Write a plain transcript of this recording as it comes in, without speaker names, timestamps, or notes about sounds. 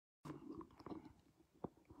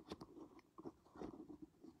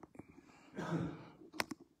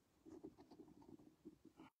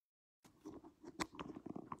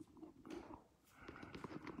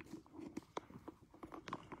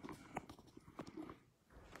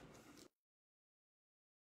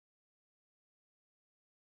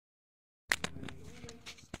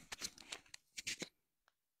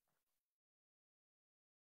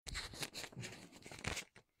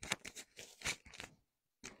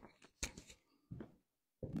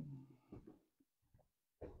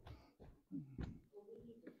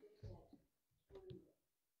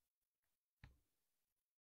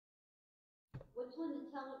What's on the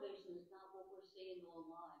television is not what we're seeing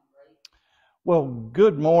online, right? Well,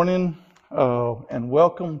 good morning and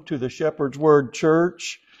welcome to the Shepherd's Word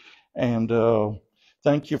Church. And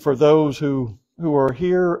thank you for those who are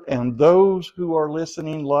here and those who are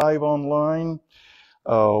listening live online.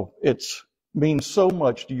 It means so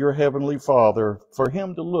much to your Heavenly Father for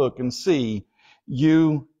Him to look and see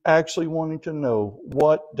you actually wanting to know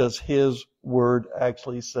what does His Word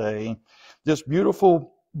actually say. This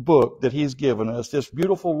beautiful book that He's given us, this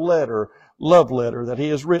beautiful letter, love letter that He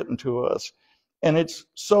has written to us. And it's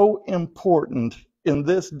so important in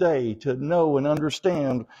this day to know and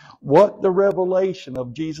understand what the revelation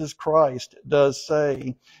of Jesus Christ does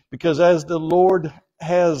say. Because as the Lord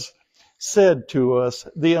has said to us,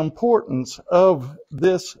 the importance of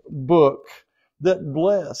this book, that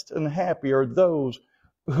blessed and happy are those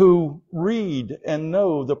who read and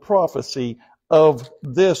know the prophecy of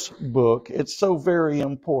this book. It's so very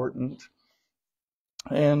important.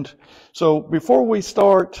 And so before we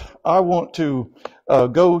start, I want to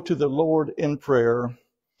go to the Lord in prayer.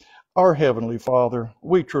 Our Heavenly Father,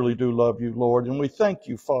 we truly do love you, Lord, and we thank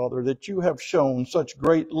you, Father, that you have shown such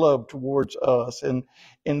great love towards us and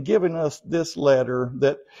in giving us this letter,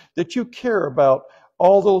 that you care about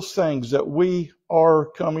all those things that we are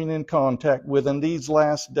coming in contact with in these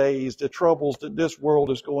last days, the troubles that this world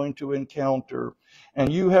is going to encounter.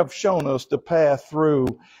 And you have shown us the path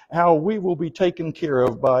through how we will be taken care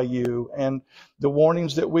of by you and the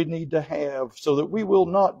warnings that we need to have so that we will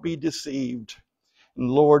not be deceived. And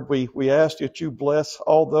Lord, we ask that you bless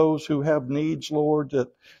all those who have needs, Lord, that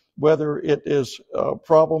whether it is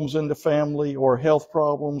problems in the family or health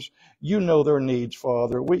problems, you know their needs,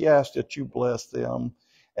 Father. We ask that you bless them.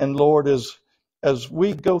 And Lord, as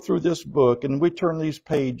we go through this book and we turn these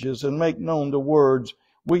pages and make known the words,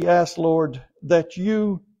 we ask, Lord, that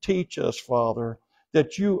you teach us, Father,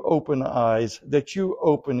 that you open eyes, that you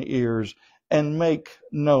open ears, and make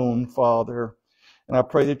known, Father. And I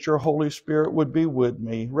pray that your Holy Spirit would be with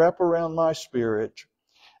me, wrap around my spirit,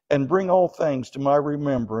 and bring all things to my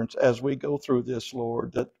remembrance as we go through this,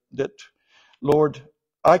 Lord. That Lord,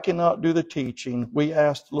 I cannot do the teaching. We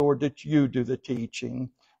ask, Lord, that you do the teaching.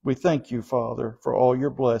 We thank you, Father, for all your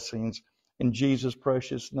blessings in Jesus'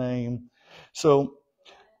 precious name. So,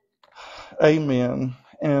 amen.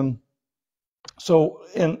 And so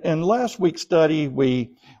in last week's study,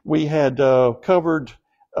 we had covered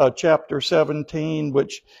chapter 17,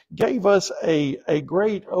 which gave us a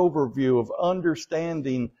great overview of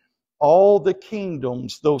understanding all the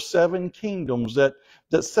kingdoms, those 7 kingdoms that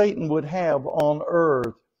Satan would have on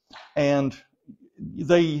earth. And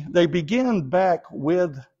they begin back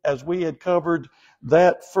with, as we had covered,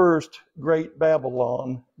 that first great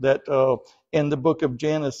Babylon that in the book of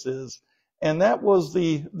Genesis. And that was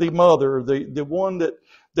the mother, the one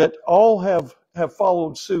that all have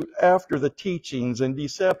followed suit after the teachings and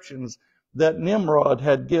deceptions that Nimrod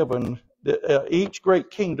had given. Each great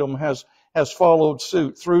kingdom has followed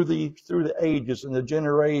suit through the ages and the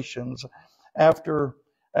generations. After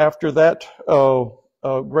that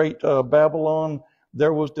great Babylon,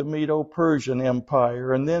 there was the Medo-Persian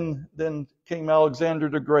Empire, and then came Alexander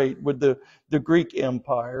the Great with the Greek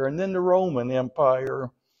Empire, and then the Roman Empire.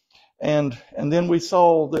 And then we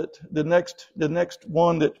saw that the next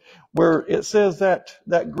one, that where it says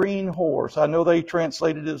that green horse, I know they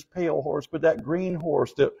translated it as pale horse, but that green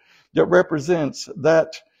horse that represents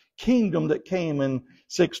that kingdom that came in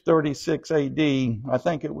 636 AD. I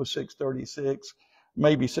think it was 636,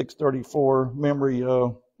 maybe 634.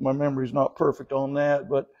 My memory's not perfect on that,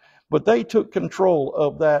 but they took control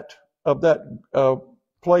of that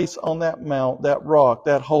place on that mount, that rock,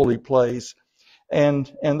 that holy place.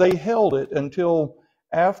 And they held it until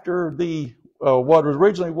after the what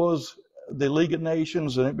originally was the League of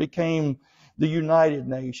Nations, and it became the United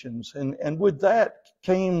Nations. And with that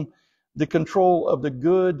came the control of the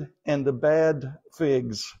good and the bad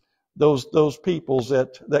figs, those peoples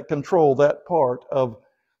that control that part of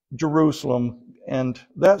Jerusalem. And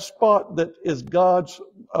that spot that is God's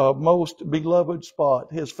most beloved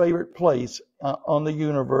spot, his favorite place on the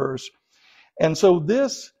universe. And so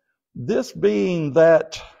this This being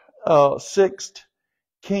that sixth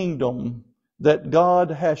kingdom that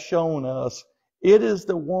God has shown us, it is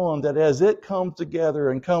the one that as it comes together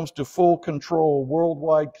and comes to full control,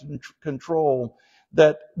 worldwide control,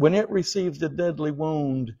 that when it receives the deadly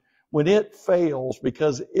wound, when it fails,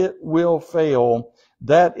 because it will fail,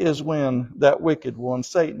 that is when that wicked one,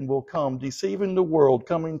 Satan, will come, deceiving the world,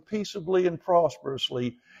 coming peaceably and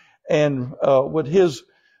prosperously, and with his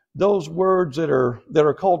those words that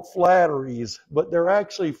are called flatteries, but they're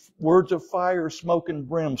actually words of fire, smoke, and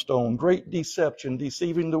brimstone, great deception,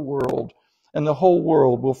 deceiving the world, and the whole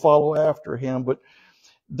world will follow after him. But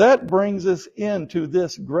that brings us into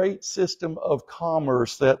this great system of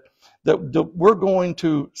commerce that we're going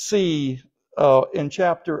to see in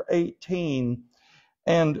chapter 18.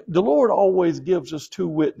 And the Lord always gives us two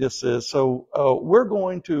witnesses. So we're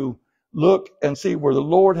going to look and see where the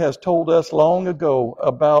Lord has told us long ago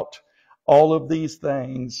about all of these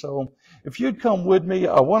things. So if you'd come with me,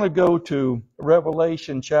 I want to go to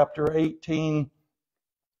Revelation chapter 18,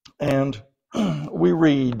 and we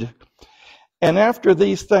read, "And after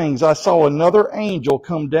these things I saw another angel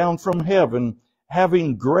come down from heaven,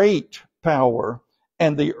 having great power,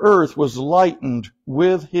 and the earth was lightened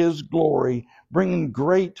with his glory, bringing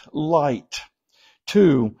great light.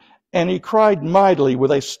 2. And he cried mightily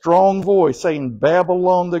with a strong voice, saying,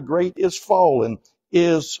 Babylon the great is fallen,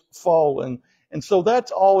 is fallen." And so that's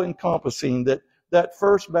all encompassing, that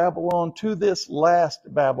first Babylon to this last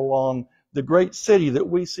Babylon, the great city that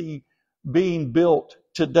we see being built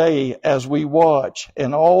today as we watch,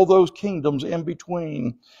 and all those kingdoms in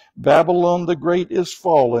between. Babylon the great is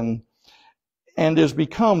fallen, and is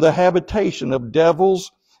become the habitation of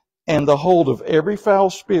devils, and the hold of every foul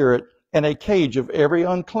spirit, and a cage of every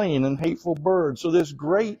unclean and hateful bird. So this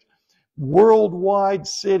great worldwide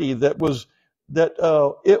city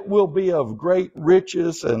it will be of great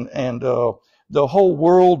riches, and the whole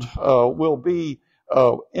world will be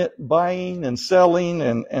buying and selling,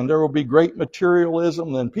 and there will be great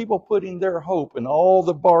materialism and people putting their hope in all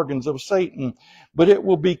the bargains of Satan. But it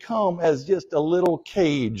will become as just a little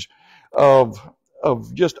cage of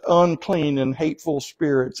just unclean and hateful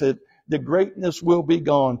spirits. The greatness will be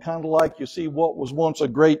gone, kind of like you see what was once a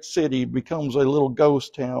great city becomes a little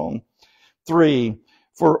ghost town. 3,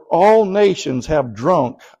 for all nations have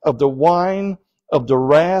drunk of the wine of the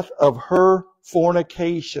wrath of her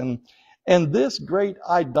fornication. And this great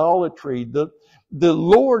idolatry, the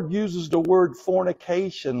Lord uses the word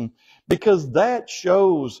fornication because that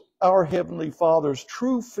shows our Heavenly Father's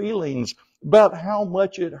true feelings about how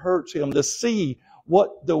much it hurts him to see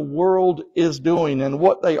what the world is doing and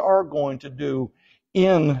what they are going to do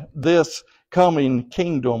in this coming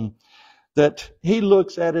kingdom. That he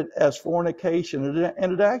looks at it as fornication,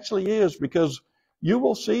 and it actually is, because you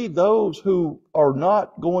will see those who are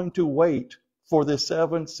not going to wait for the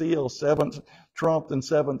seventh seal, seventh trump, and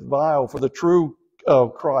seventh vial, for the true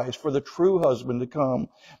Christ, for the true husband to come,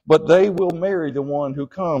 but they will marry the one who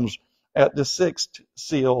comes at the sixth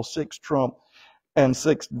seal, sixth trump, and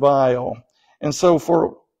sixth vial. And so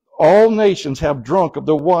for all nations have drunk of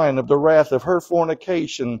the wine of the wrath of her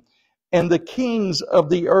fornication, and the kings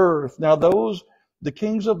of the earth. Now the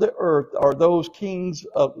kings of the earth are those kings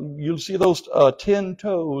of, you'll see those 10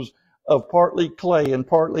 toes of partly clay and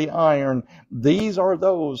partly iron. These are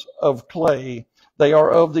those of clay. They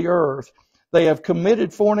are of the earth. They have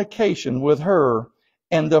committed fornication with her,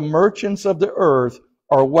 and the merchants of the earth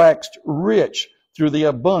are waxed rich through the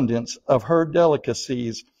abundance of her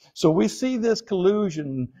delicacies. So we see this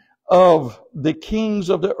collusion of the kings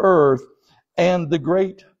of the earth and the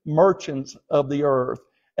great merchants of the earth.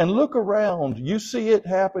 And look around, you see it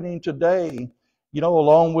happening today,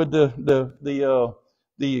 along with the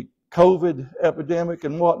COVID epidemic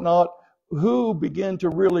and whatnot. Who began to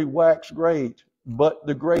really wax great? But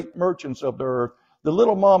the great merchants of the earth. The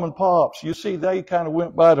little mom and pops, you see, they kind of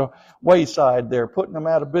went by the wayside there, putting them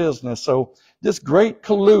out of business. So this great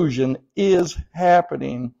collusion is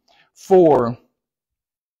happening. 4,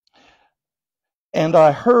 and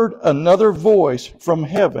I heard another voice from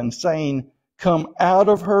heaven saying, Come out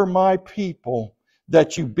of her, my people,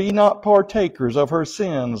 that you be not partakers of her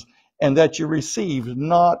sins, and that you receive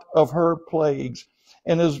not of her plagues.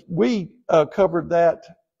 And as we covered that,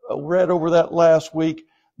 read over that last week,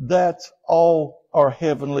 that's all our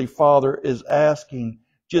Heavenly Father is asking.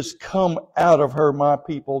 Just come out of her, my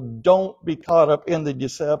people. Don't be caught up in the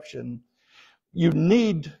deception. You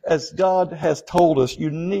need, as God has told us,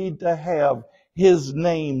 you need to have His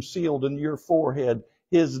name sealed in your forehead.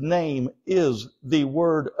 His name is the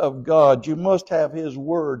Word of God. You must have His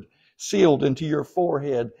Word sealed into your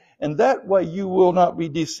forehead. And that way you will not be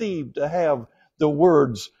deceived to have the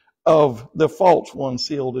words of the false one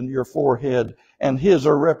sealed in your forehead, and his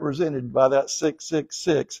are represented by that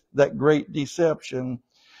 666, that great deception.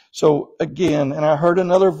 So again, and I heard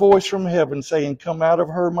another voice from heaven saying, "Come out of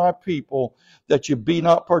her, my people, that you be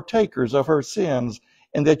not partakers of her sins,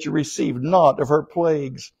 and that you receive not of her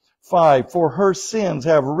plagues." 5, for her sins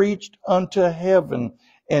have reached unto heaven,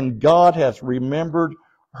 and God hath remembered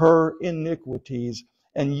her iniquities.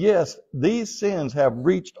 And yes, these sins have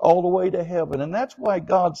reached all the way to heaven. And that's why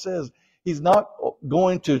God says he's not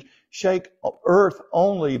going to shake earth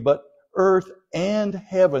only, but earth and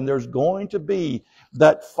heaven. There's going to be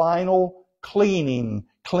that final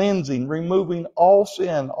cleansing, removing all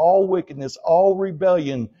sin, all wickedness, all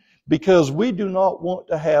rebellion, because we do not want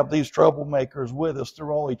to have these troublemakers with us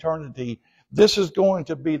through all eternity. This is going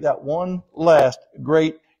to be that one last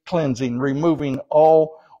great cleansing, removing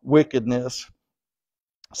all wickedness.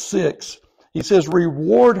 6, he says,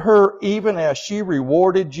 reward her even as she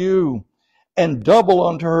rewarded you, and double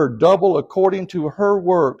unto her double according to her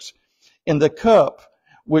works. In the cup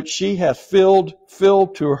which she hath filled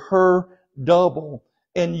to her double.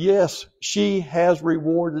 And yes, she has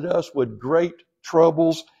rewarded us with great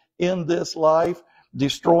troubles in this life,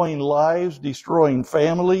 destroying lives, destroying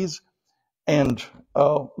families. And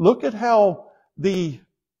look at how these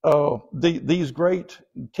great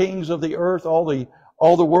kings of the earth, all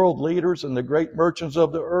the world leaders and the great merchants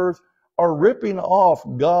of the earth are ripping off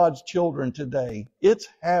God's children today. It's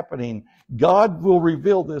happening. God will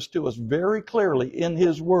reveal this to us very clearly in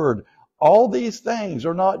His Word. All these things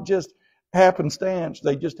are not just happenstance.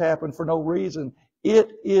 They just happen for no reason.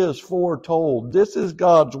 It is foretold. This is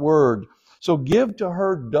God's Word. So give to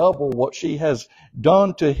her double what she has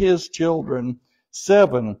done to His children.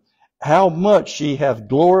 7, how much she hath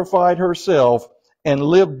glorified herself and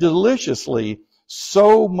lived deliciously,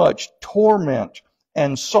 so much torment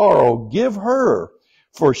and sorrow give her,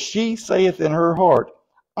 for she saith in her heart,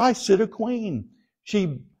 I sit a queen.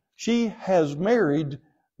 She has married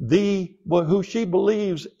who she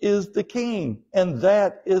believes is the king, and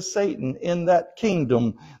that is Satan in that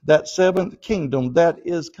kingdom, that seventh kingdom that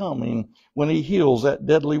is coming when he heals that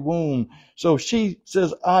deadly wound. So she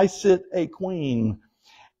says, I sit a queen,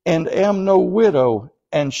 and am no widow,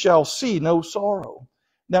 and shall see no sorrow.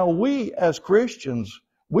 Now we as Christians,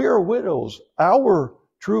 we are widows. Our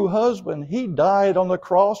true husband, he died on the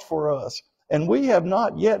cross for us. And we have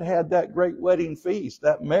not yet had that great wedding feast,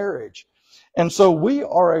 that marriage. And so we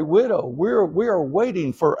are a widow. We are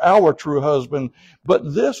waiting for our true husband.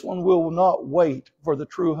 But this one will not wait for the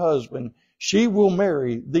true husband. She will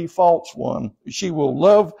marry the false one. She will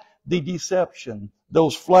love the deception,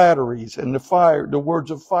 those flatteries and the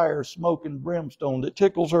words of fire, smoke, and brimstone that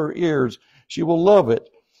tickles her ears. She will love it.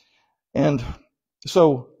 And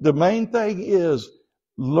so the main thing is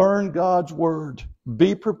learn God's Word.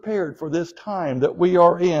 Be prepared for this time that we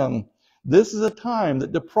are in. This is a time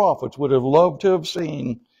that the prophets would have loved to have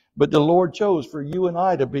seen, but the Lord chose for you and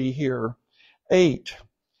I to be here. 8,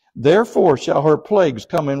 therefore shall her plagues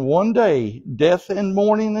come in one day, death and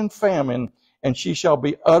mourning and famine, and she shall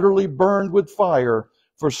be utterly burned with fire,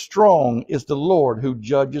 for strong is the Lord who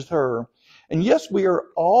judges her. And yes, we are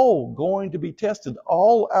all going to be tested.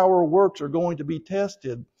 All our works are going to be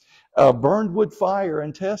tested, burned with fire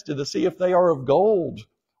and tested to see if they are of gold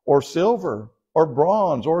or silver or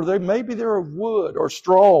bronze, or maybe they're of wood or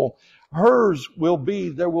straw. Hers will be,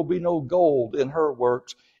 there will be no gold in her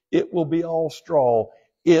works. It will be all straw.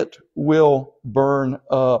 It will burn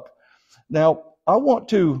up. Now, I want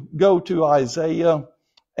to go to Isaiah,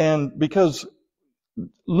 and because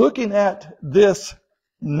looking at this,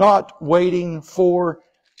 not waiting for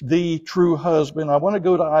the true husband, I want to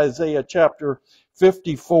go to Isaiah chapter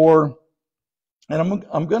 54, and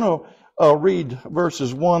I'm going to read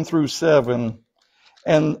verses 1 through 7.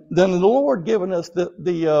 And then the Lord given us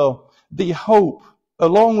the hope,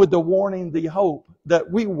 along with the warning, the hope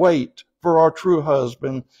that we wait for our true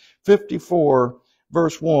husband. 54,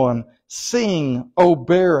 verse 1, sing, O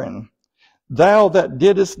barren, thou that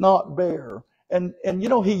didst not bear. And you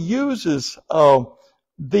know, he uses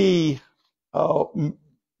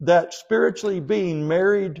that spiritually being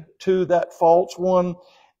married to that false one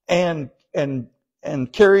and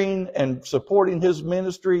carrying and supporting his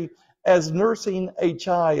ministry as nursing a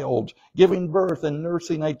child, giving birth and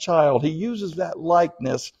nursing a child. He uses that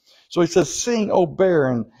likeness. So he says, sing, O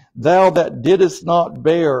barren, thou that didst not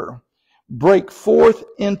bear. Break forth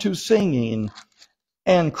into singing,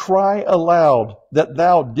 and cry aloud that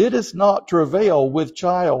thou didst not travail with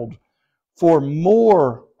child. For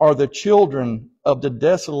more are the children of the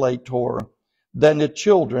desolator than the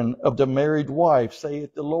children of the married wife,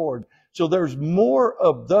 saith the Lord. So there's more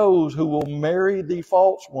of those who will marry the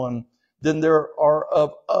false one than there are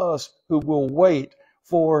of us who will wait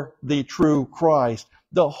for the true Christ.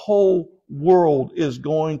 The whole world is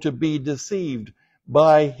going to be deceived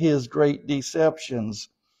by his great deceptions.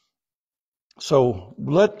 So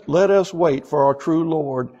let us wait for our true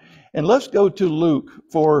Lord. And let's go to Luke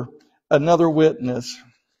for another witness.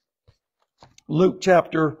 Luke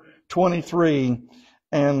chapter 23.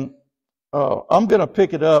 And I'm going to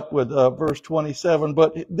pick it up with verse 27.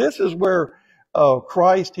 But this is where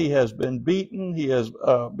Christ, he has been beaten, he has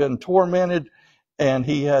been tormented, and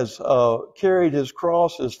he has carried his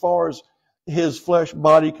cross as far as his flesh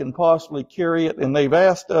body can possibly carry it. And they've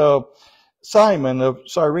asked Simon of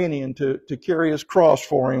Cyrene to carry his cross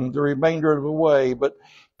for him the remainder of the way. But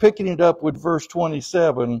picking it up with verse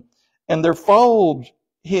 27, and there followed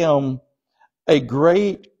him a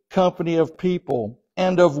great company of people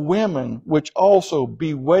and of women, which also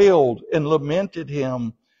bewailed and lamented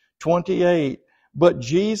him. 28. But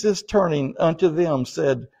Jesus turning unto them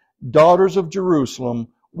said, Daughters of Jerusalem,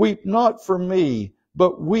 weep not for me,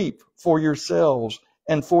 but weep for yourselves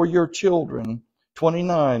and for your children.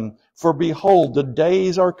 29. For behold, the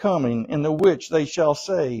days are coming in the which they shall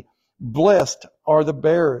say, Blessed are the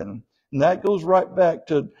barren. And that goes right back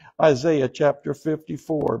to Isaiah chapter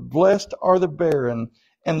 54. Blessed are the barren,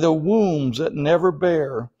 and the wombs that never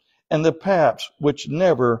bare, and the paps which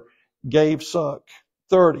never gave suck.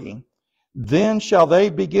 30. Then shall they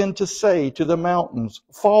begin to say to the mountains,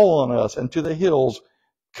 Fall on us, and to the hills,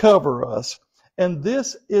 cover us. And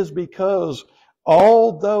this is because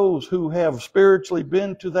all those who have spiritually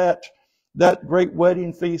been to that great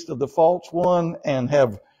wedding feast of the false one and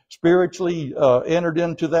have spiritually entered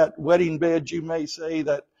into that wedding bed, you may say,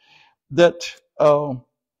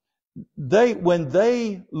 when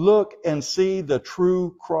they look and see the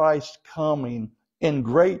true Christ coming in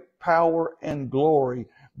great power and glory,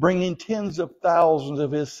 bringing tens of thousands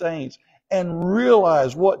of his saints, and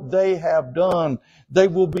realize what they have done, they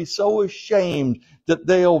will be so ashamed that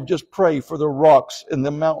they'll just pray for the rocks and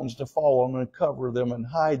the mountains to fall on them and cover them and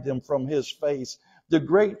hide them from his face. The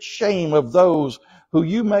great shame of those who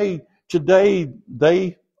you may today,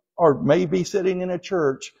 they are maybe sitting in a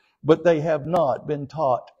church, but they have not been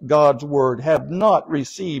taught God's word, have not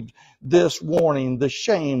received this warning, the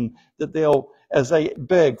shame that they'll, as they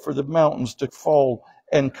beg for the mountains to fall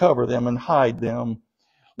and cover them and hide them.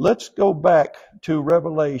 Let's go back to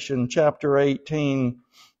Revelation chapter 18,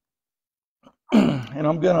 and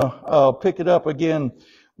I'm going to pick it up again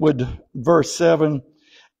with verse 7.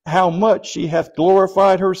 How much she hath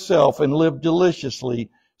glorified herself and lived deliciously,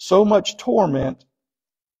 so much torment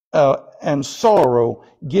and sorrow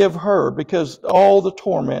give her, because all the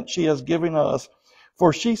torment she has given us.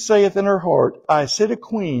 For she saith in her heart, I sit a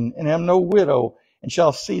queen, and am no widow, and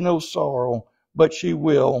shall see no sorrow, but she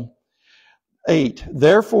will. 8.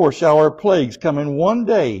 Therefore shall her plagues come in one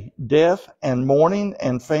day, death and mourning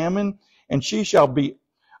and famine, and she shall be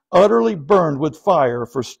utterly burned with fire,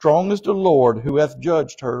 for strong is the Lord who hath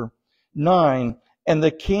judged her. 9. And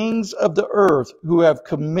the kings of the earth who have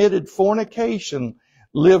committed fornication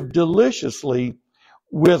live deliciously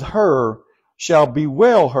with her, shall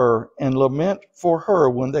bewail her and lament for her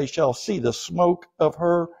when they shall see the smoke of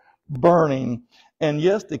her burning. And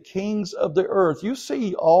yes, the kings of the earth, you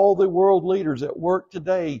see all the world leaders at work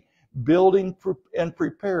today building and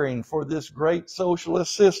preparing for this great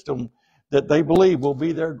socialist system that they believe will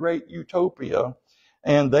be their great utopia.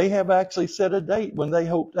 And they have actually set a date when they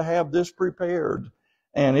hope to have this prepared.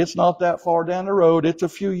 And it's not that far down the road, it's a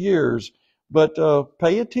few years. But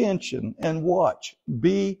pay attention and watch.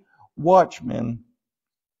 Be watchmen.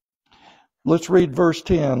 Let's read verse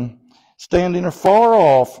 10. Standing afar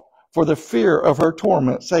off for the fear of her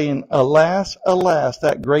torment, saying, Alas, alas,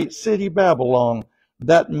 that great city Babylon,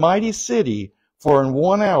 that mighty city, for in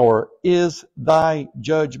 1 hour is thy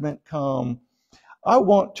judgment come. I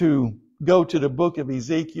want to go to the book of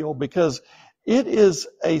Ezekiel because it is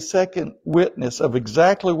a second witness of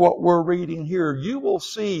exactly what we're reading here. You will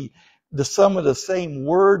see some of the same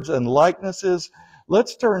words and likenesses.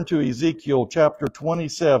 Let's turn to Ezekiel chapter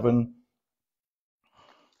 27.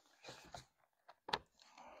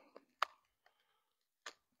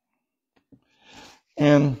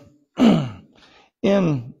 And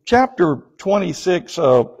in chapter 26,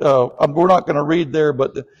 we're not going to read there,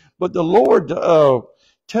 but the Lord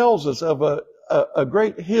tells us of a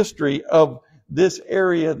great history of this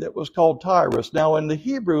area that was called Tyrus. Now, in the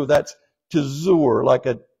Hebrew, that's Tzur, like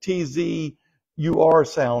a T-Z-U-R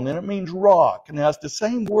sound, and it means rock. And that's the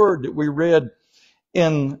same word that we read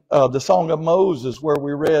in the Song of Moses, where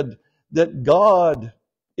we read that God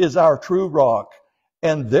is our true rock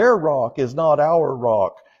and their rock is not our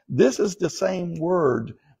rock. This is the same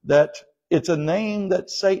word that it's a name that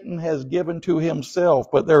Satan has given to himself.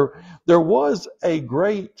 But there was a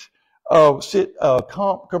great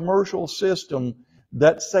commercial system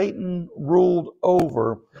that Satan ruled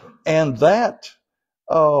over, and that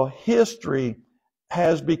history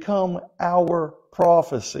has become our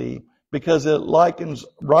prophecy because it likens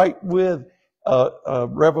right with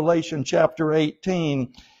Revelation chapter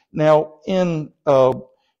 18. Now, in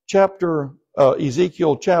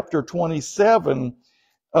Ezekiel chapter 27,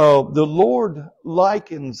 the Lord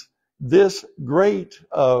likens this great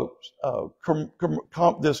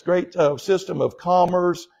system of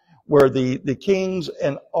commerce where the kings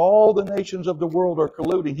and all the nations of the world are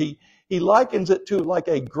colluding. He likens it to like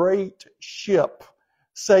a great ship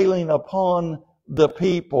sailing upon the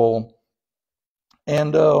people.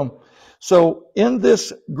 And so in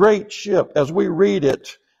this great ship, as we read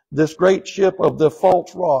it, this great ship of the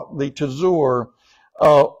false rock, the Tazur,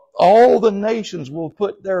 all the nations will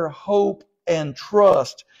put their hope and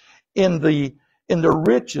trust in the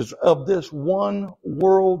riches of this one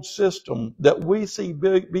world system that we see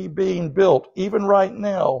being built, even right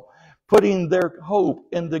now, putting their hope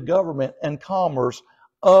in the government and commerce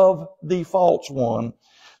of the false one.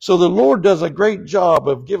 So the Lord does a great job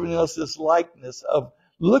of giving us this likeness of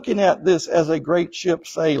looking at this as a great ship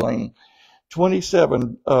sailing.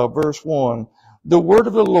 27, verse 1. The word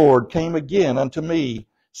of the Lord came again unto me,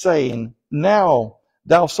 saying, Now,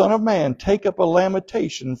 thou son of man, take up a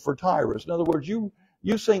lamentation for Tyrus. In other words, you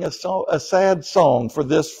sing a sad song for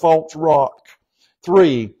this false rock.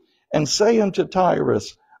 3, and say unto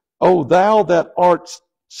Tyrus, O thou that art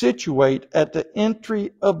situate at the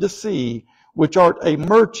entry of the sea, which art a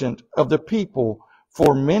merchant of the people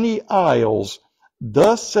for many isles,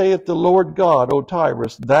 thus saith the Lord God, O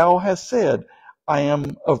Tyrus, thou hast said, I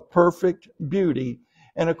am of perfect beauty.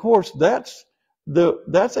 And of course, that's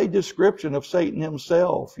a description of Satan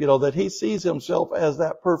himself, that he sees himself as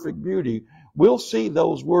that perfect beauty. We'll see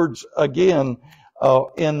those words again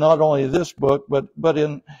in not only this book, but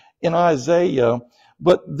in Isaiah.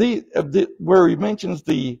 But where he mentions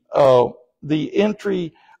the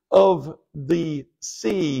entry of the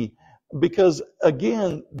sea, because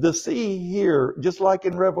again, the sea here, just like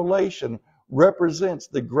in Revelation, represents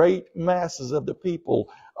the great masses of the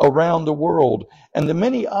people around the world. And the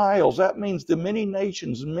many isles, that means the many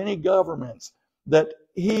nations and many governments that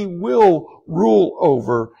he will rule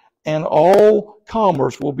over, and all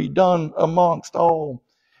commerce will be done amongst all.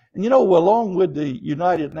 And along with the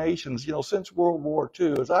United Nations, since World War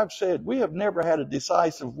II, as I've said, we have never had a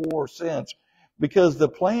decisive war since, because the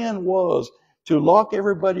plan was to lock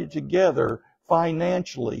everybody together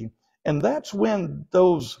financially. And that's when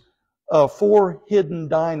those 4 hidden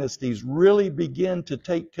dynasties really begin to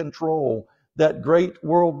take control. That great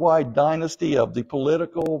worldwide dynasty of the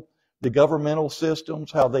political, the governmental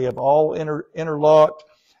systems, how they have all interlocked,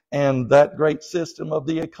 and that great system of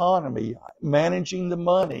the economy, managing the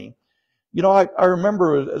money. I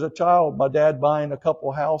remember as a child, my dad buying a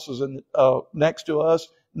couple houses next to us,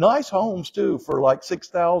 nice homes too, for like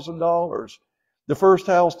 $6,000. The first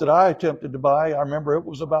house that I attempted to buy, I remember it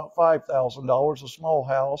was about $5,000, a small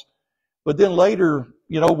house. But then later,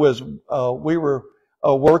 was we were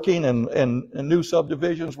working and new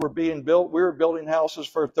subdivisions were being built. We were building houses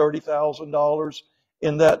for $30,000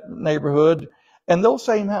 in that neighborhood. And those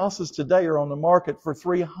same houses today are on the market for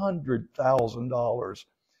 $300,000.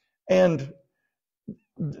 And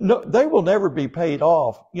no, they will never be paid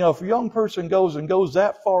off. If a young person goes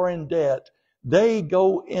that far in debt, they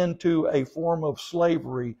go into a form of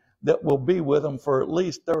slavery that will be with them for at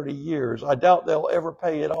least 30 years. I doubt they'll ever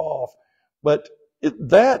pay it off. But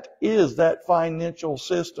that is that financial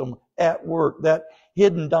system at work, that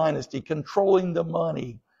hidden dynasty controlling the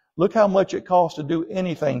money. Look how much it costs to do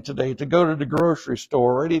anything today, to go to the grocery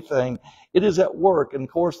store or anything. It is at work. And of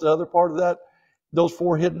course, the other part of that, those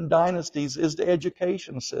 4 hidden dynasties, is the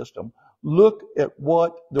education system. Look at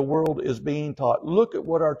what the world is being taught. Look at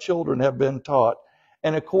what our children have been taught.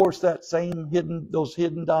 And of course, those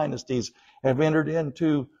hidden dynasties have entered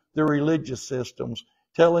into the religious systems,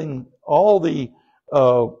 telling all the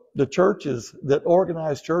churches that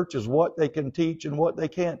organize churches what they can teach and what they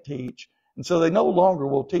can't teach. And so they no longer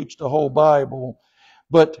will teach the whole Bible.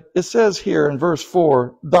 But it says here in verse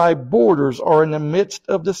 4, thy borders are in the midst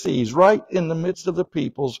of the seas, right in the midst of the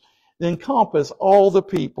peoples, encompass all the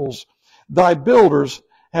peoples. Thy builders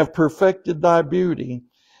have perfected thy beauty.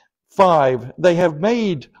 5, they have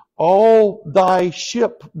made all thy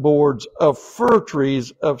shipboards of fir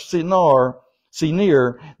trees of Sinir.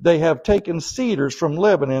 They have taken cedars from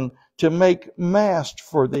Lebanon to make masts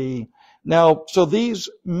for thee. Now, so these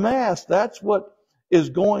masts, that's what is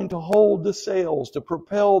going to hold the sails to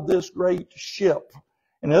propel this great ship.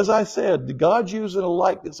 And as I said, God's using a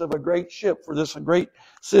likeness of a great ship for this great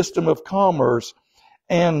system of commerce.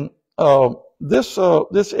 And this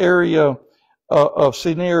area of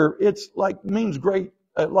Sinir, it's like means great,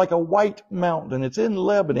 like a white mountain. It's in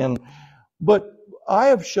Lebanon. But I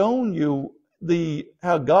have shown you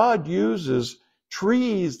how God uses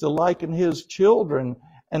trees to liken His children,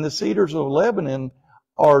 and the cedars of Lebanon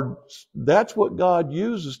that's what God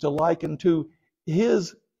uses to liken to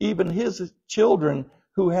even His children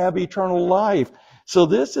who have eternal life. So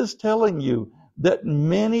this is telling you that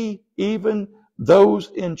many, even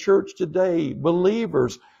those in church today,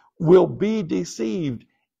 believers, will be deceived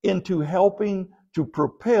into helping to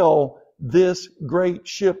propel this great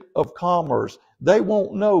ship of commerce. They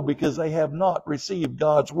won't know because they have not received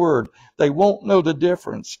God's word. They won't know the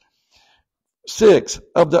difference. 6,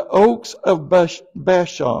 of the oaks of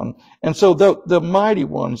Bashan. And so the mighty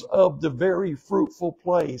ones of the very fruitful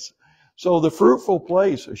place. So the fruitful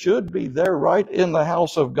place should be there right in the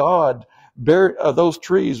house of God, those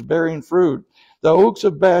trees bearing fruit. The oaks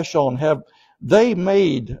of Bashan they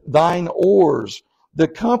made thine oars. The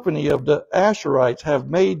company of the Asherites have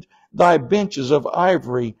made thy benches of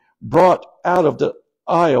ivory brought out of the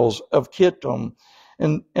isles of Kittim.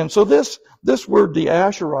 And so this word, the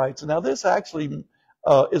Asherites, now this actually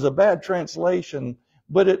is a bad translation,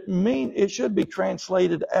 but it should be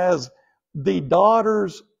translated as the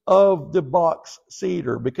daughters of the box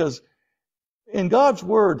cedar, because in God's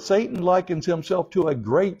word, Satan likens himself to a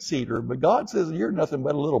great cedar, but God says you're nothing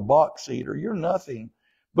but a little box cedar. You're nothing.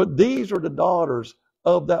 But these are the daughters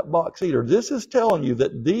of that box cedar. This is telling you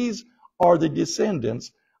that these are the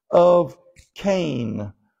descendants of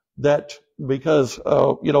Cain. Because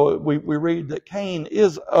we read that Cain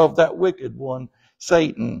is of that wicked one,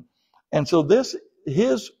 Satan. And so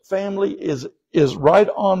his family is right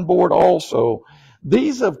on board also.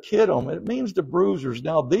 These of Kittim, it means the bruisers.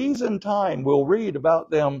 Now these in time, we'll read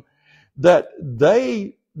about them, that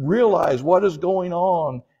they realize what is going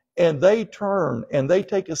on and they turn and they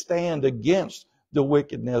take a stand against the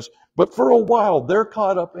wickedness. But for a while, they're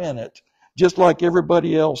caught up in it, just like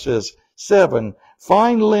everybody else is. 7,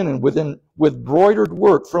 fine linen with broidered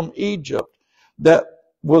work from Egypt, that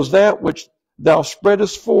was that which thou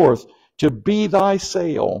spreadest forth to be thy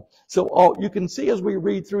sail. So you can see as we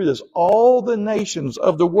read through this, all the nations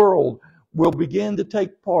of the world will begin to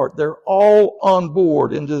take part. They're all on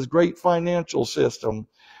board in this great financial system.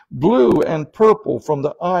 Blue and purple from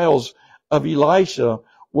the isles of Elisha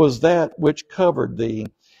was that which covered thee.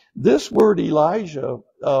 This word Elijah,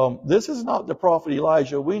 this is not the prophet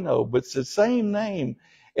Elijah we know, but it's the same name.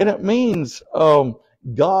 And it means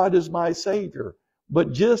God is my Savior.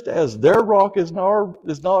 But just as their rock is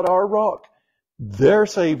not our rock, their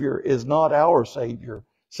Savior is not our Savior.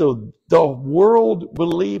 So the world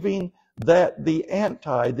believing that the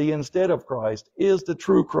instead of Christ, is the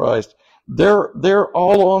true Christ, they're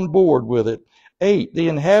all on board with it. 8, the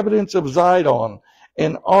inhabitants of Zidon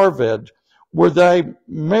and Arvad were thy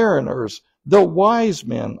mariners. The wise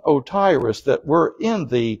men, O Tyrus, that were in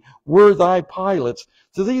thee, were thy pilots.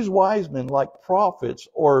 So these wise men, like prophets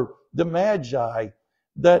or the Magi,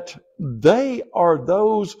 that they are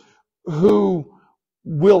those who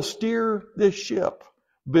will steer this ship,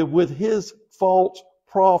 but with his false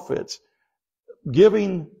prophets,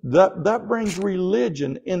 giving that brings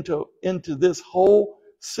religion into this whole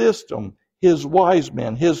system. His wise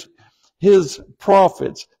men, his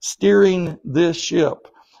prophets steering this ship.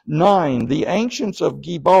 9, the ancients of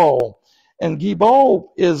Gebal, and Gebal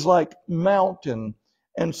is like mountain,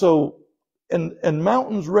 and so and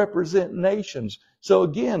mountains represent nations. So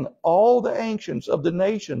again, all the ancients of the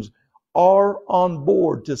nations are on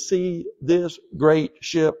board to see this great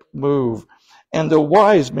ship move. And the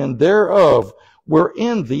wise men thereof were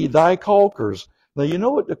in thee thy caulkers. Now you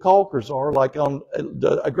know what the caulkers are. Like on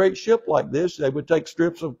a great ship like this, they would take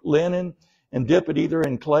strips of linen and dip it either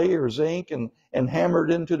in clay or zinc and hammer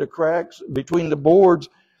it into the cracks between the boards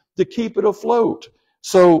to keep it afloat.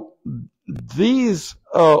 So these,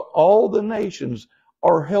 all the nations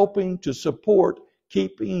are helping to support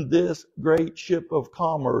keeping this great ship of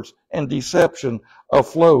commerce and deception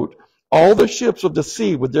afloat. All the ships of the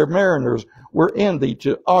sea with their mariners were in thee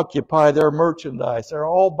to occupy their merchandise. They're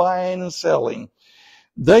all buying and selling.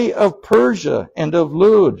 They of Persia and of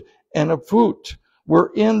Lud and of Phut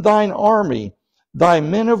were in thine army. Thy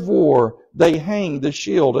men of war, they hang the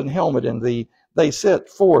shield and helmet in thee. They set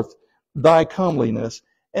forth thy comeliness.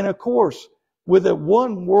 And of course, with a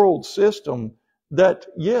one world system, that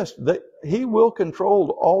yes, that he will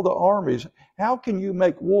control all the armies. How can you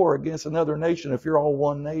make war against another nation if you're all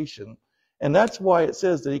one nation? And that's why it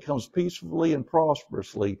says that he comes peacefully and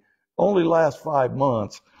prosperously. Only lasts 5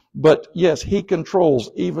 months. But yes, he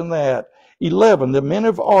controls even that. 11, the men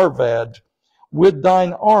of Arvad with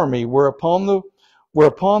thine army were upon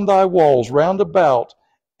thy walls round about,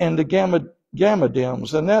 and the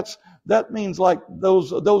Gammadims. And that means like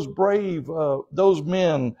those brave, those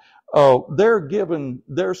men, they're given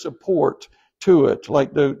their support to it.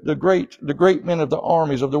 Like the great men of the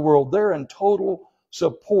armies of the world, they're in total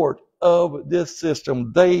support of this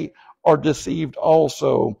system. They are deceived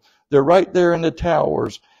also. They're right there in the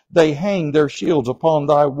towers. They hang their shields upon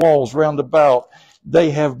thy walls round about.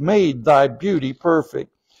 They have made thy beauty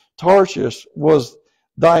perfect. Tarshish was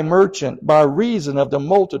thy merchant by reason of the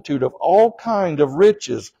multitude of all kind of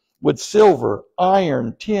riches, with silver,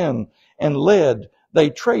 iron, tin, and lead. They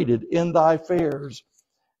traded in thy fairs.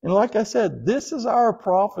 And like I said, this is our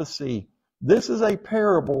prophecy. This is a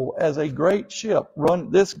parable as a great ship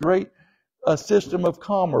run this great system of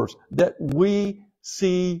commerce that we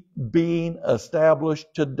see being established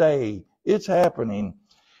today. It's happening.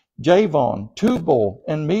 Javan, Tubal,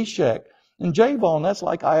 and Meshach. And Javan, that's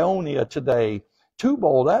like Ionia today.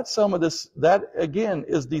 Tubal, that's some of this, that again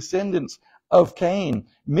is descendants of Cain.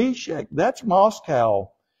 Meshach, that's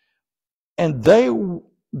Moscow. And they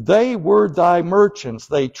were thy merchants.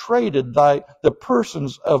 They traded the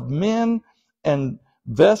persons of men and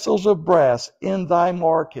vessels of brass in thy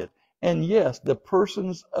market. And yes, the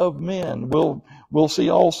persons of men. We'll see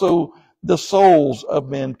also the souls of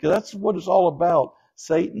men, because that's what it's all about.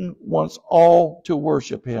 Satan wants all to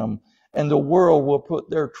worship him, and the world will put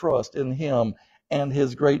their trust in him and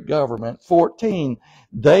his great government. 14,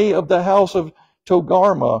 they of the house of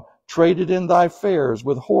Togarmah traded in thy fairs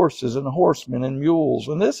with horses and horsemen and mules.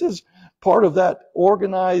 And this is part of that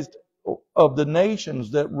organized of the nations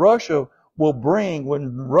that Russia will bring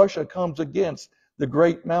when Russia comes against the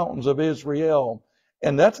great mountains of Israel.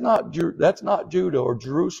 And that's not Judah or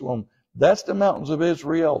Jerusalem. That's the mountains of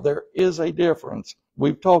Israel. There is a difference.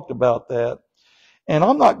 We've talked about that. And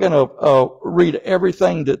I'm not going to read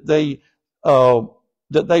everything that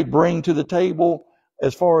they bring to the table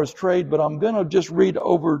as far as trade, but I'm going to just read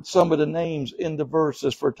over some of the names in the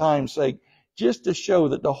verses for time's sake, just to show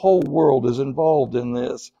that the whole world is involved in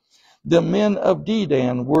this. The men of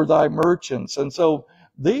Dedan were thy merchants. And so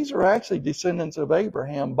these are actually descendants of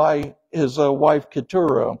Abraham by his wife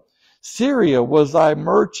Keturah. Syria was thy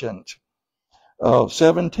merchant.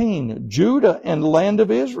 17, Judah and the land of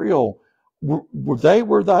Israel, they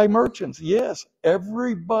were thy merchants. Yes,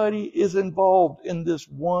 everybody is involved in this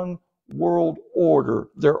one world order.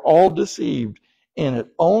 They're all deceived in it.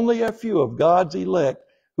 Only a few of God's elect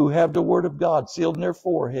who have the word of God sealed in their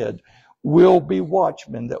forehead will be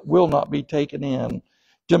watchmen that will not be taken in.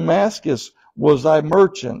 Damascus was thy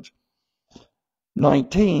merchant.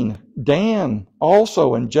 19, Dan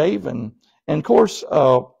also and Javan. And of course,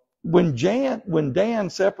 when Dan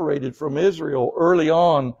separated from Israel early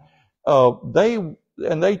on, they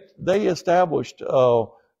established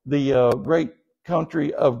the great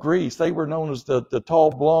country of Greece. They were known as the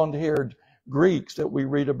tall blonde-haired Greeks that we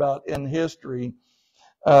read about in history.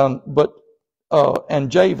 And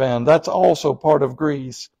Javan, that's also part of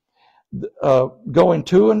Greece. Going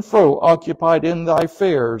to and fro, occupied in thy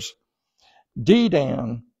fairs.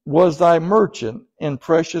 Dedan was thy merchant in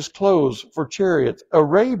precious clothes for chariots.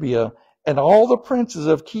 Arabia and all the princes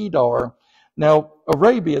of Kedar. Now,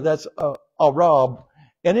 Arabia, that's Arab,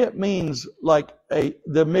 and it means like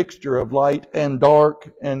the mixture of light and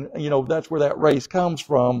dark, and that's where that race comes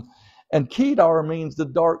from. And Kedar means the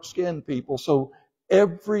dark-skinned people. So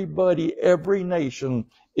everybody, every nation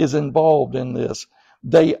is involved in this.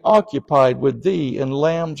 They occupied with thee in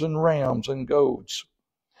lambs and rams and goats.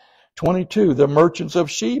 22, the merchants of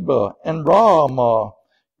Sheba and Ramah.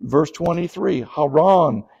 Verse 23,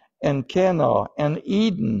 Haran and Cana and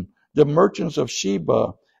Eden, the merchants of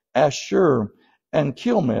Sheba, Ashur and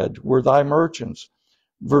Kilmed were thy merchants.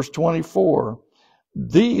 Verse 24,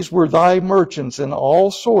 these were thy merchants in all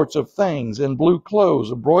sorts of things, in blue clothes,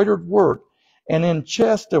 embroidered work, and in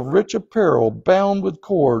chests of rich apparel, bound with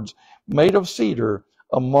cords, made of cedar,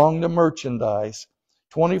 among the merchandise.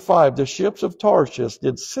 25, the ships of Tarshish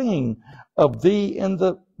did sing of thee in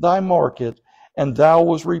thy market, and thou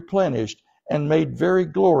was replenished and made very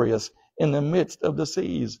glorious in the midst of the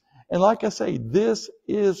seas. And like I say, this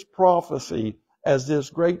is prophecy as this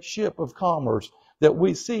great ship of commerce that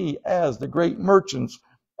we see as the great merchants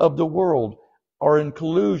of the world are in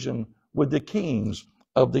collusion with the kings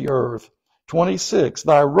of the earth. 26,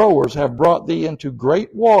 thy rowers have brought thee into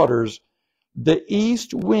great waters. The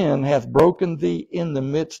east wind hath broken thee in the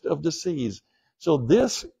midst of the seas. So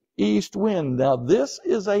this east wind, now this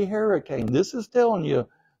is a hurricane. This is telling you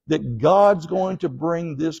that God's going to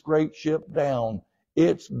bring this great ship down.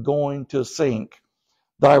 It's going to sink.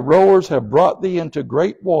 Thy rowers have brought thee into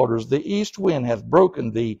great waters. The east wind hath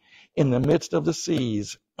broken thee in the midst of the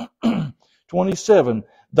seas. 27.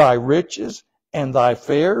 Thy riches and thy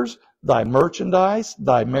fares, thy merchandise,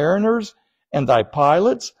 thy mariners, and thy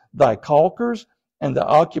pilots, thy caulkers, and the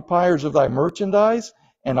occupiers of thy merchandise,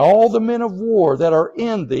 and all the men of war that are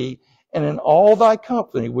in thee, and in all thy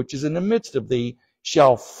company which is in the midst of thee,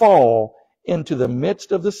 shall fall into the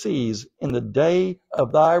midst of the seas in the day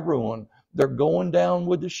of thy ruin. They're going down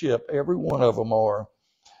with the ship, every one of them are.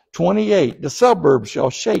 28. The suburbs shall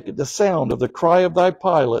shake at the sound of the cry of thy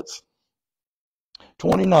pilots.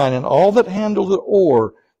 29. And all that handle the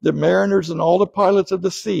oar, the mariners and all the pilots of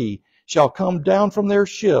the sea, shall come down from their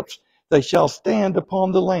ships. They shall stand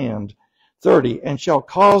upon the land. 30. And shall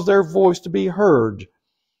cause their voice to be heard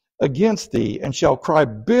against thee, and shall cry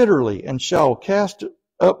bitterly, and shall cast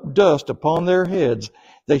up dust upon their heads.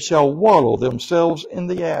 They shall wallow themselves in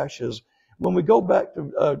the ashes. When we go back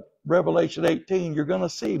to Revelation 18, you're going to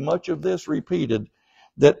see much of this repeated,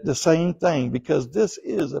 that the same thing, because this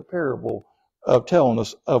is a parable of telling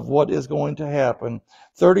us of what is going to happen.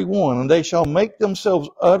 31, and they shall make themselves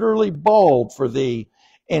utterly bald for thee,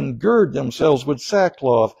 and gird themselves with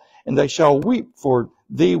sackcloth, and they shall weep for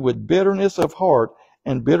thee with bitterness of heart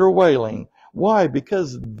and bitter wailing. Why?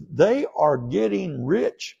 Because they are getting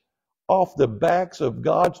rich off the backs of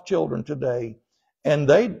God's children today. And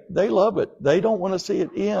they love it. They don't want to see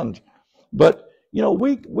it end. But, you know,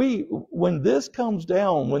 when this comes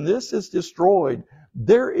down, when this is destroyed,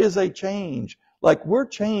 there is a change. Like we're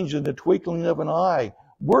changed in the twinkling of an eye.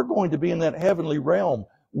 We're going to be in that heavenly realm.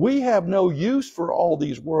 We have no use for all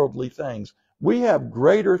these worldly things. We have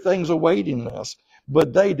greater things awaiting us,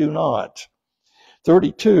 but they do not.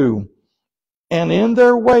 32. And in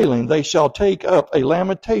their wailing they shall take up a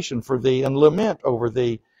lamentation for thee and lament over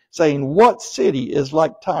thee, saying, what city is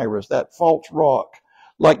like Tyrus, that false rock,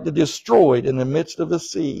 like the destroyed in the midst of the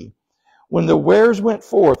sea? When the wares went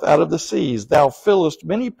forth out of the seas, thou fillest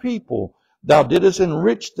many people. Thou didst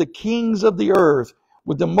enrich the kings of the earth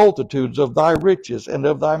with the multitudes of thy riches and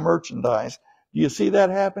of thy merchandise. Do you see that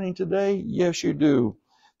happening today? Yes, you do.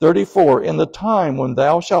 34. In the time when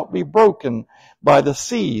thou shalt be broken by the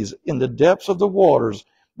seas in the depths of the waters,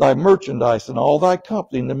 thy merchandise and all thy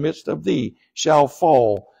company in the midst of thee shall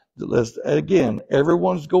fall. Again,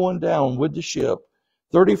 everyone's going down with the ship.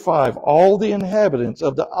 35. All the inhabitants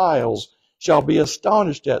of the isles shall be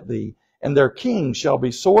astonished at thee, and their kings shall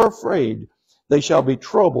be sore afraid. They shall be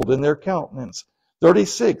troubled in their countenance.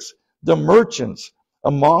 36. The merchants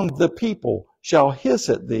among the people shall hiss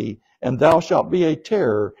at thee, and thou shalt be a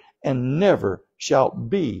terror, and never shalt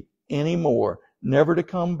be any more, never to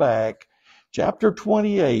come back. Chapter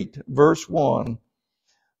 28, verse 1.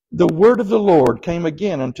 The word of the Lord came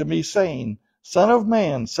again unto me, saying, Son of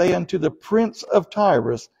man, say unto the prince of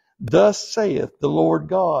Tyrus, thus saith the Lord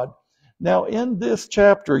God. Now in this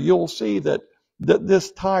chapter, you'll see that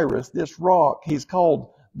this Tyrus, this rock, he's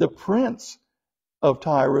called the prince of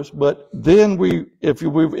Tyrus, but then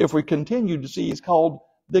if we continue to see, he's called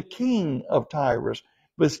the king of Tyrus,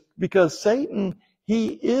 because Satan, he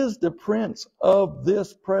is the prince of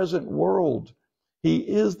this present world. He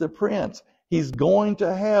is the prince. He's going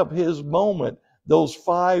to have his moment, those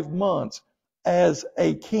 5 months, as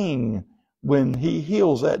a king when he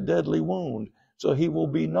heals that deadly wound. So he will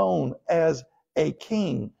be known as a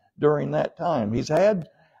king during that time. He's had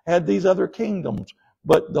these other kingdoms,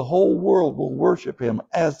 but the whole world will worship him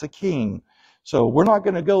as the king. So we're not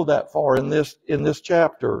going to go that far in this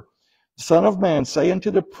chapter. Son of man, say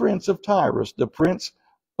unto the prince of Tyrus, the prince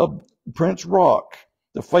rock,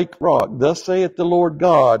 the fake rock, thus saith the Lord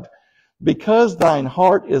God, because thine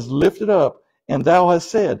heart is lifted up, and thou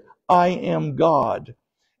hast said, I am God.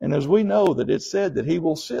 And as we know that it's said that he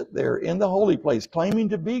will sit there in the holy place, claiming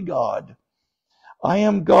to be God. I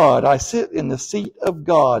am God, I sit in the seat of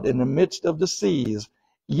God in the midst of the seas.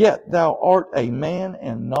 Yet thou art a man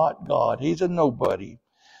and not God. He's a nobody.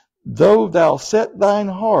 Though thou set thine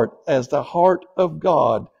heart as the heart of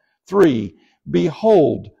God. 3.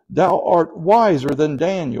 Behold, thou art wiser than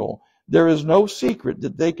Daniel. There is no secret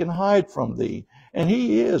that they can hide from thee. And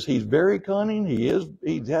he's very cunning. He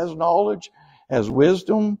has knowledge, has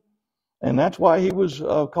wisdom. And that's why he was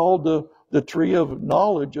called the tree of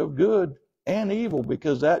knowledge of good and evil,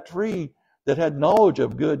 because that tree that had knowledge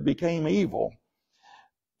of good became evil.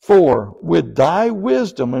 4. With thy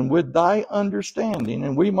wisdom and with thy understanding,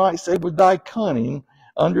 and we might say with thy cunning,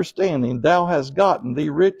 understanding, thou hast gotten thee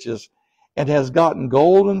riches, and hast gotten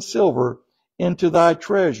gold and silver into thy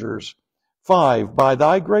treasures. 5. By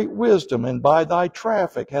thy great wisdom and by thy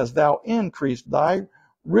traffic hast thou increased thy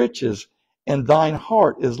riches, and thine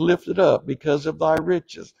heart is lifted up because of thy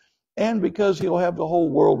riches, and because he'll have the whole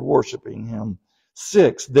world worshiping him.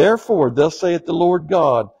 6. Therefore, thus saith the Lord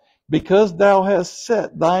God, because thou hast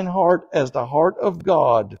set thine heart as the heart of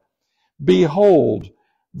God, behold,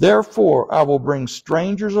 therefore I will bring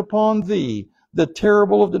strangers upon thee, the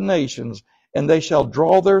terrible of the nations, and they shall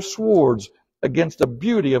draw their swords against the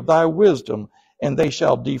beauty of thy wisdom, and they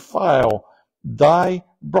shall defile thy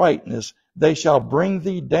brightness. They shall bring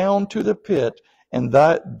thee down to the pit, and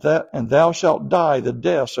thou shalt die the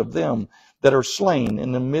deaths of them that are slain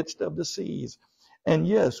in the midst of the seas. And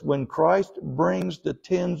yes, when Christ brings the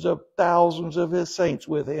tens of thousands of his saints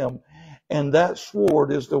with him, and that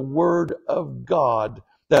sword is the word of God,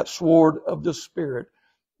 that sword of the Spirit.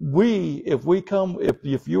 If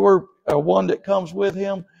you are one that comes with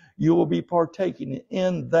him, you will be partaking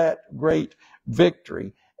in that great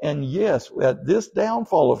victory. And yes, at this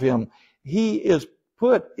downfall of him, he is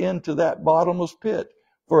put into that bottomless pit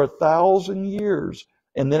for 1,000 years.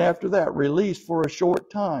 And then after that, released for a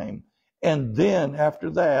short time. And then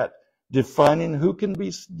after that, defining who can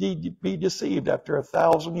be deceived after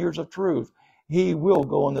 1,000 years of truth, he will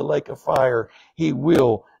go in the lake of fire. He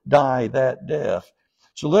will die that death.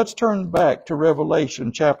 So let's turn back to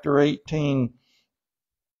Revelation chapter 18,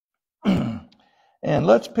 and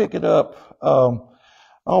let's pick it up.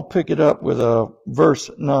 I'll pick it up with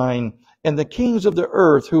verse 9. And the kings of the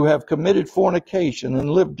earth who have committed fornication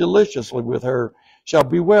and lived deliciously with her shall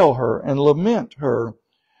bewail her and lament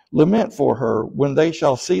for her when they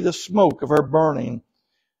shall see the smoke of her burning.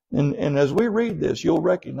 And as we read this, you'll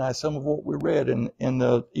recognize some of what we read in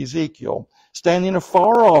Ezekiel. Standing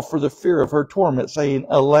afar off for the fear of her torment, saying,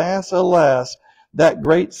 Alas, alas, that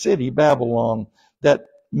great city Babylon, that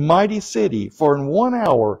mighty city, for in 1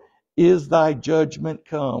 hour is thy judgment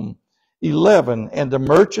come. 11. And the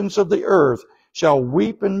merchants of the earth shall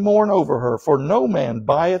weep and mourn over her, for no man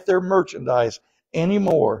buyeth their merchandise any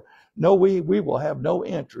more. No, we will have no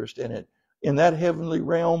interest in it. In that heavenly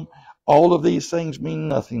realm, all of these things mean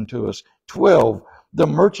nothing to us. 12. The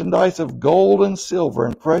merchandise of gold and silver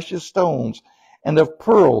and precious stones, and of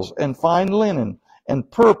pearls and fine linen, and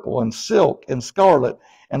purple and silk and scarlet,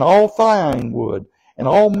 and all fine wood, and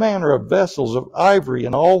all manner of vessels of ivory,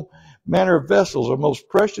 and all manner of vessels of most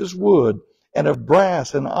precious wood, and of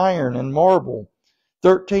brass and iron and marble.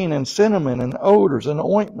 13. And cinnamon and odors and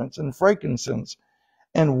ointments and frankincense,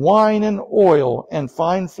 and wine and oil and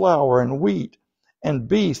fine flour and wheat, and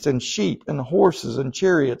beasts and sheep and horses and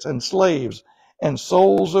chariots and slaves and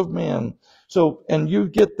souls of men. So, and you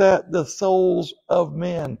get that, the souls of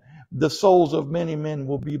men. The souls of many men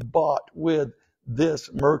will be bought with this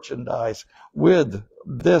merchandise, with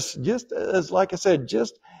this, just as, like I said,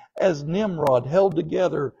 just as Nimrod held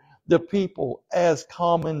together the people as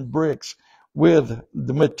common bricks with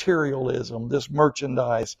the materialism, this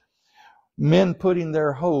merchandise. Men putting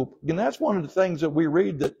their hope, and that's one of the things that we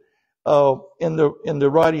read that in the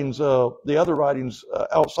writings, the other writings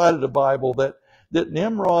outside of the Bible, that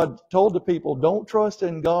Nimrod told the people, don't trust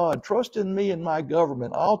in God, trust in me and my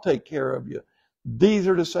government, I'll take care of you. These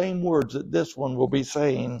are the same words that this one will be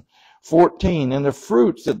saying. 14. And the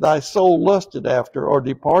fruits that thy soul lusted after are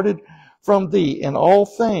departed from thee, and all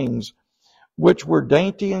things which were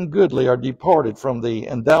dainty and goodly are departed from thee,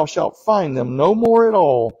 and thou shalt find them no more at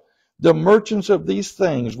all. The merchants of these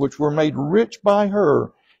things which were made rich by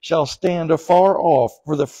her shall stand afar off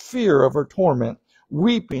for the fear of her torment,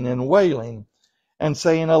 weeping and wailing, and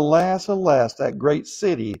saying, Alas, alas, that great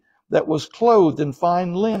city that was clothed in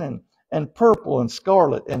fine linen, and purple and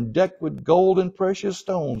scarlet, and decked with gold and precious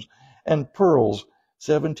stones and pearls.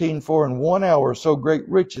 17. For in 1 hour so great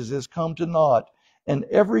riches is come to naught, and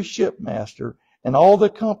every shipmaster, and all the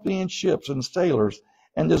company in ships and sailors,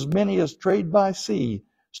 and as many as trade by sea,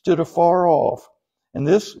 stood afar off. And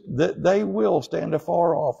they will stand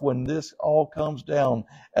afar off when this all comes down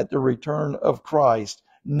at the return of Christ,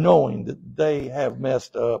 knowing that they have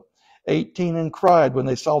messed up. 18. And cried when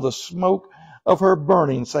they saw the smoke of her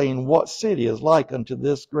burning, saying, What city is like unto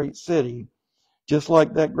this great city? Just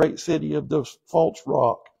like that great city of the false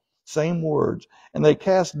rock. Same words. And they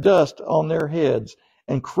cast dust on their heads,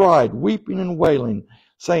 and cried, weeping and wailing,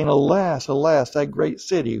 saying, Alas, alas, that great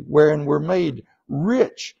city, wherein were made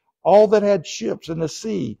rich all that had ships in the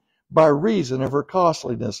sea, by reason of her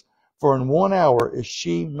costliness. For in 1 hour is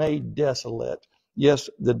she made desolate. Yes,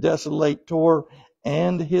 the desolator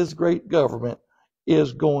and his great government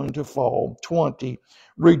is going to fall. 20.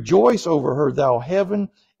 Rejoice over her, thou heaven,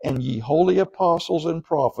 and ye holy apostles and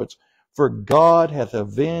prophets, for God hath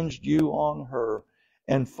avenged you on her.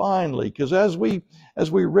 And finally, because as we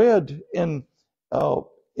read in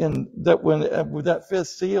that when with that fifth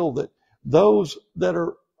seal, that those that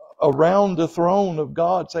are around the throne of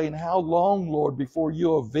God saying, "How long, Lord, before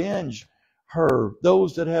you avenge her?"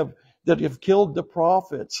 Those that have killed the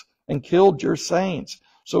prophets and killed your saints.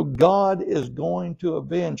 So God is going to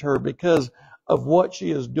avenge her because of what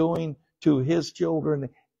she is doing to his children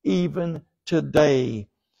even today.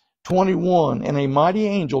 21. And a mighty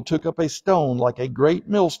angel took up a stone like a great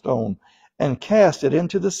millstone and cast it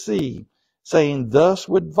into the sea, saying, Thus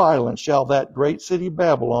with violence shall that great city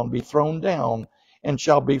Babylon be thrown down, and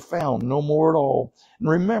shall be found no more at all. And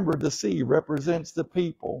remember, the sea represents the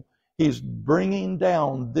people. He's bringing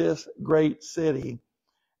down this great city.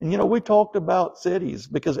 And we talked about cities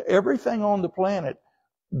because everything on the planet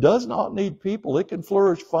does not need people. It can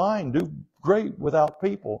flourish fine, do great without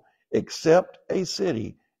people, except a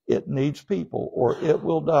city. It needs people or it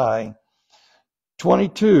will die.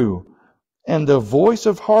 22. And the voice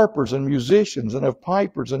of harpers and musicians and of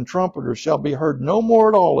pipers and trumpeters shall be heard no more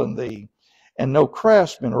at all in thee. And no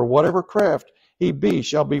craftsman or whatever craft he be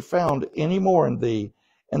shall be found any more in thee.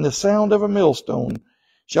 And the sound of a millstone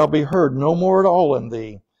shall be heard no more at all in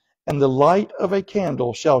thee. And the light of a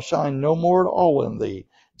candle shall shine no more at all in thee.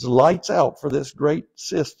 It's lights out for this great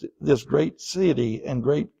city and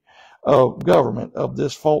great government of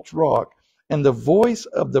this false rock. And the voice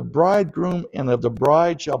of the bridegroom and of the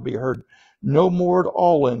bride shall be heard no more at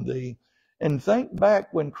all in thee. And think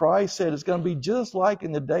back when Christ said it's going to be just like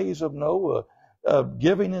in the days of Noah,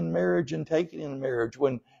 giving in marriage and taking in marriage,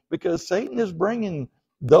 because Satan is bringing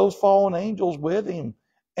those fallen angels with him.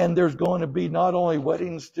 And there's going to be not only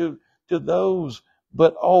weddings to those,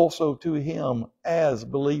 but also to him, as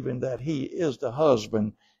believing that he is the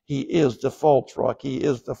husband. He is the false rock. He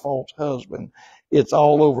is the false husband. It's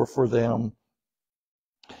all over for them.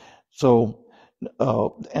 So,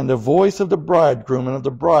 and the voice of the bridegroom and of the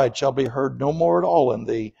bride shall be heard no more at all in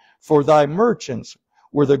thee. For thy merchants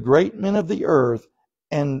were the great men of the earth,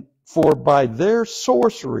 and for by their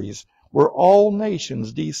sorceries were all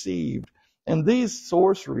nations deceived. And these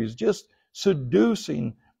sorceries, just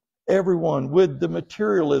seducing everyone with the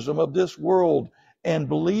materialism of this world and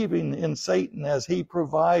believing in Satan as he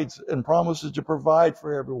provides and promises to provide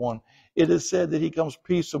for everyone. It is said that he comes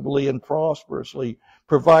peaceably and prosperously,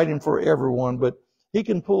 providing for everyone, but he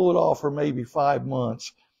can pull it off for maybe 5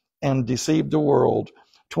 months and deceive the world.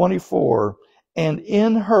 24. And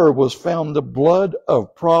in her was found the blood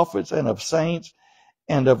of prophets and of saints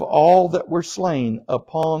and of all that were slain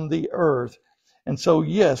upon the earth. And so,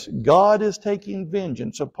 yes, God is taking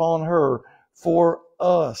vengeance upon her for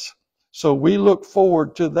us. So we look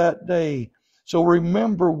forward to that day. So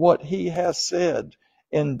remember what he has said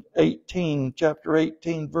in chapter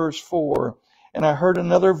 18, verse 4. And I heard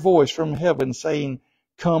another voice from heaven saying,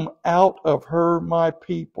 Come out of her, my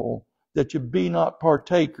people, that you be not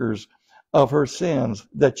partakers of her sins,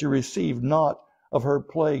 that you receive not of her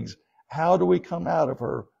plagues. How do we come out of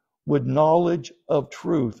her? With knowledge of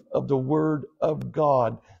truth, of the word of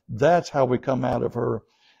God. That's how we come out of her.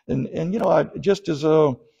 And just as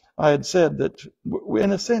I had said that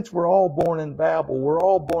in a sense we're all born in Babel, we're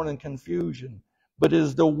all born in confusion, but it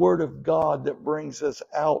is the word of God that brings us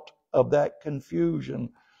out of that confusion.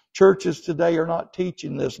 Churches today are not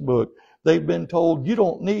teaching this book. They've been told, you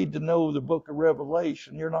don't need to know the book of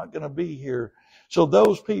Revelation. You're not going to be here. So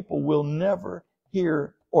those people will never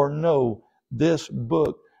hear or know this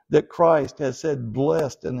book that Christ has said,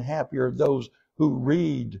 blessed and happy are those who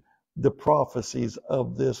read the prophecies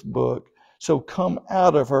of this book. So come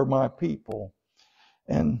out of her, my people.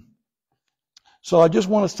 And so I just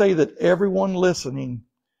want to say that everyone listening,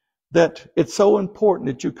 that it's so important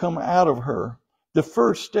that you come out of her. The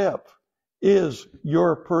first step is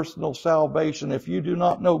your personal salvation. If you do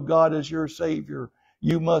not know God as your Savior,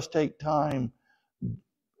 you must take time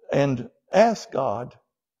and ask God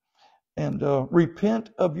and repent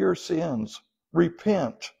of your sins.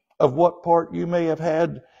 Repent of what part you may have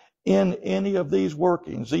had in any of these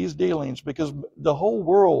workings, these dealings, because the whole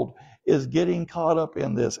world is getting caught up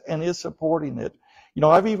in this and is supporting it.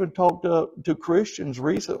 I've even talked to Christians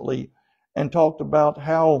recently and talked about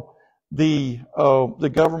how the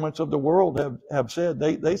governments of the world have said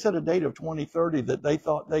they set a date of 2030 that they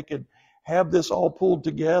thought they could have this all pulled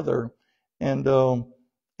together and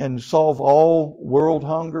solve all world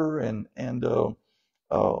hunger and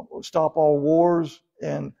stop all wars.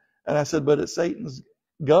 And I said, but it's Satan's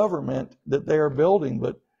government that they are building.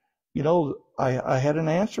 But I had an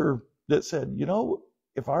answer that said, you know,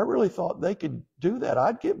 if I really thought they could do that,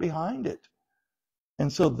 I'd get behind it.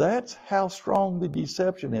 And so that's how strong the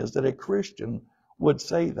deception is, that a Christian would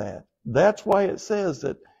say that. That's why it says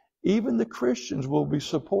that even the Christians will be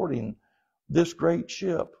supporting this great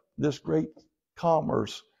ship, this great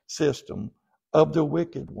commerce system of the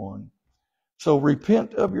wicked one. So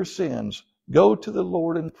repent of your sins. Go to the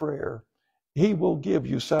Lord in prayer. He will give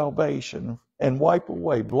you salvation and wipe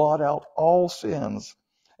away, blot out all sins.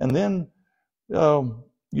 And then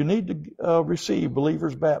you need to receive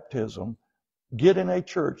believer's baptism. Get in a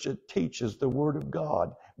church that teaches the Word of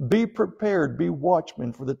God. Be prepared, be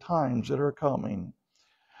watchmen for the times that are coming.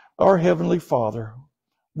 Our Heavenly Father,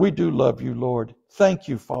 we do love you, Lord. Thank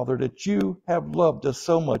you, Father, that you have loved us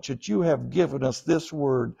so much, that you have given us this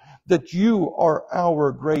word, that you are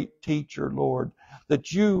our great teacher, Lord,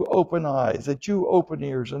 that you open eyes, that you open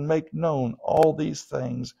ears and make known all these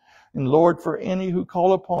things. And Lord, for any who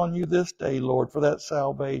call upon you this day, Lord, for that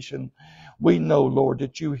salvation, we know, Lord,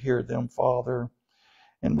 that you hear them, Father.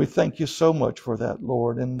 And we thank you so much for that,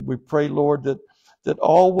 Lord. And we pray, Lord, that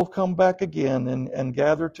all will come back again and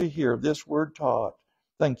gather to hear this word taught.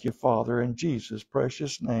 Thank you, Father, in Jesus'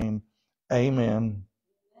 precious name. Amen.